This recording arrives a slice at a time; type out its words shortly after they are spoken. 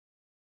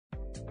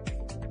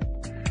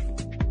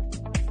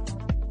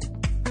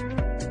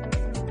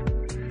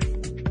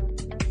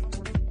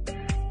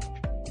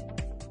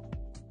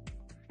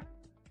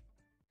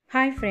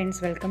Hi friends,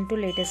 welcome to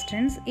latest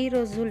trends.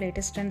 ఈరోజు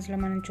latest ట్రెండ్స్లో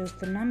మనం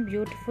చూస్తున్నాం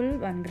beautiful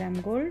 1 gram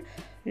gold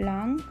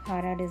long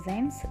హారా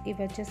designs. ఇవి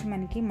వచ్చేసి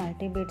మనకి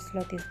మల్టీ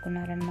బీడ్స్లో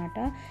తీసుకున్నారనమాట.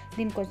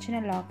 దీనికి వచ్చిన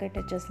లాకెట్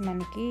వచ్చేసి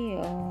మనకి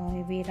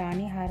ఇవి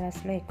రాణి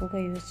హారాస్లో ఎక్కువగా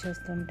యూజ్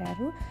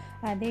చేస్తుంటారు.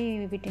 అదే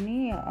వీటిని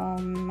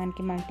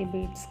మనకి మల్టీ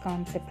బీడ్స్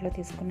కాన్సెప్ట్లో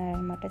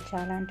తీసుకున్నారనమాట.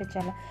 చాలా అంటే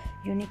చాలా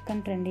యూనిక్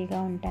అండ్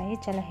ట్రెండీగా ఉంటాయి.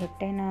 చాలా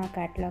హిట్ అయిన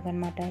క్యాటలాగ్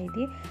అనమాట.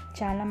 ఇది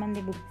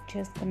చాలామంది బుక్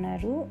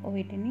చేసుకున్నారు.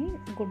 వీటిని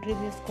గుడ్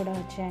రివ్యూస్ కూడా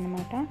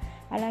వచ్చాయన్నమాట.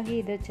 అలాగే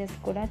ఇది వచ్చేసి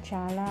కూడా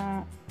చాలా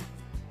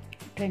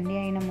ట్రెండీ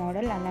అయిన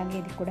మోడల్. అలాగే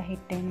ఇది కూడా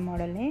హిట్ అయిన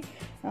మోడలే.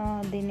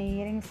 దీని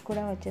ఇయర్ రింగ్స్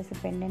కూడా వచ్చేసి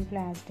పెండెంట్లో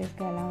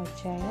యాస్టేస్గా ఎలా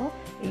వచ్చాయో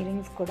ఇయర్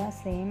రింగ్స్ కూడా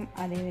సేమ్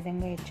అదే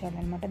విధంగా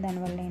ఇచ్చారనమాట.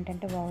 దానివల్ల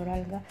ఏంటంటే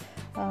ఓవరాల్గా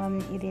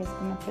ఇది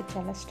వేసుకున్నప్పుడు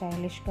చాలా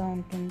స్టైలిష్గా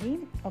ఉంటుంది.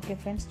 ఓకే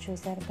ఫ్రెండ్స్,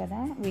 చూసారు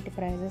కదా. వీటి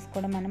ప్రైజెస్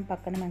కూడా మనం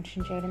పక్కన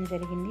మెన్షన్ చేయడం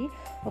జరిగింది.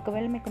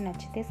 ఒకవేళ మీకు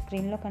నచ్చితే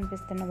స్క్రీన్లో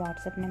కనిపిస్తున్న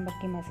వాట్సాప్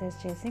నెంబర్కి మెసేజ్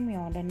చేసి మీ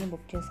ఆర్డర్ని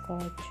బుక్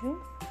చేసుకోవచ్చు.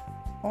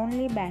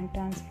 Only bank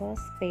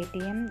transfers,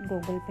 Paytm,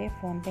 Google pay,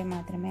 PhonePe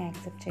మాత్రమే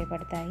యాక్సెప్ట్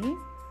చేయబడతాయి.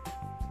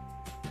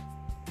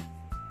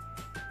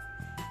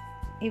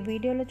 ఈ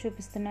వీడియోలో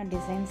చూపిస్తున్న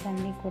డిజైన్స్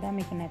అన్నీ కూడా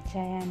మీకు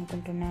నచ్చాయా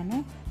అనుకుంటున్నాను.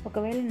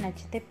 ఒకవేళ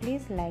నచ్చితే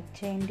ప్లీజ్ లైక్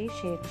చేయండి,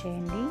 షేర్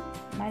చేయండి.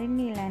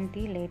 మరిన్ని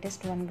ఇలాంటి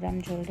లేటెస్ట్ 1 గ్రామ్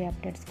జ్యువెలరీ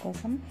అప్డేట్స్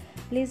కోసం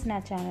ప్లీజ్ నా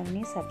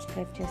ఛానల్ని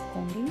సబ్స్క్రైబ్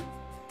చేసుకోండి.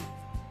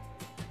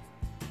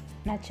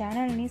 నా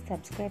ఛానల్ని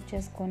సబ్స్క్రైబ్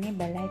చేసుకొని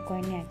బెల్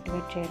ఐకాన్ని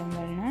యాక్టివేట్ చేయడం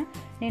వలన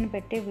నేను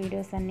పెట్టే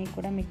వీడియోస్ అన్నీ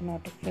కూడా మీకు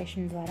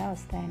నోటిఫికేషన్ ద్వారా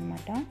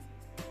వస్తాయన్నమాట.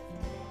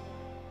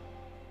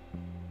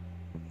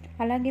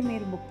 అలాగే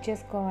మీరు బుక్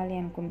చేసుకోవాలి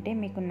అనుకుంటే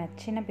మీకు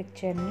నచ్చిన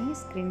పిక్చర్ని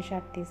స్క్రీన్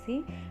షాట్ తీసి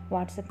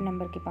వాట్సాప్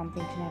నెంబర్కి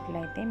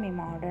పంపించినట్లయితే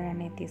మేము ఆర్డర్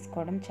అనేది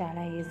తీసుకోవడం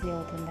చాలా ఈజీ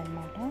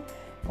అవుతుందన్నమాట.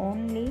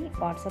 ఓన్లీ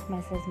వాట్సాప్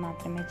మెసేజ్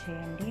మాత్రమే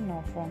చేయండి, నో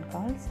ఫోన్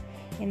కాల్స్.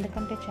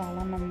 ఎందుకంటే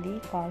చాలామంది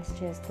కాల్స్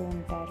చేస్తూ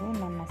ఉంటారు,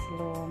 నన్ను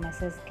అసలు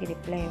మెసేజ్కి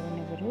రిప్లై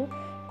ఇవ్వనివ్వరు.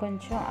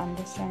 కొంచెం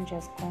అండర్స్టాండ్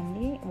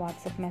చేసుకోండి.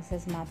 వాట్సాప్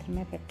మెసేజ్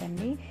మాత్రమే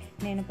పెట్టండి.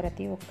 నేను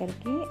ప్రతి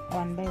ఒక్కరికి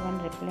 1 by 1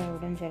 రిప్లై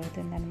ఇవ్వడం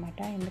జరుగుతుందనమాట.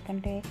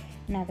 ఎందుకంటే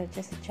నాది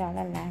వచ్చేసి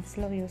చాలా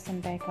ల్యాక్స్లో వ్యూస్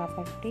ఉంటాయి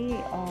కాబట్టి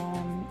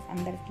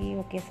అందరికీ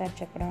ఒకేసారి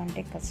చెప్పడం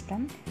అంటే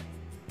కష్టం.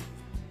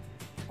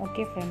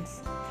 ఓకే ఫ్రెండ్స్,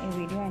 ఈ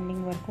వీడియో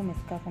ఎండింగ్ వరకు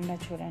మిస్ కాకుండా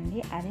చూడండి.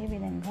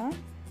 అదేవిధంగా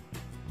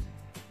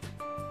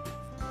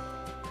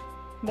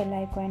బెల్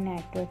ఐకాన్ని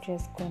యాక్టివేట్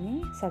చేసుకొని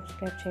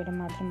సబ్స్క్రైబ్ చేయడం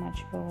మాత్రం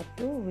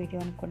మర్చిపోవద్దు.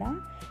 వీడియోని కూడా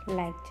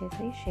లైక్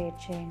చేసి షేర్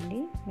చేయండి.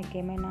 మీకు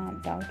ఏమైనా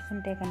డౌట్స్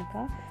ఉంటే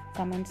కనుక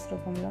కమెంట్స్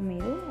రూపంలో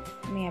మీరు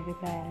మీ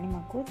అభిప్రాయాన్ని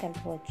మాకు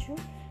తెలపవచ్చు.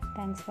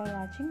 Thanks for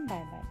watching.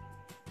 Bye bye.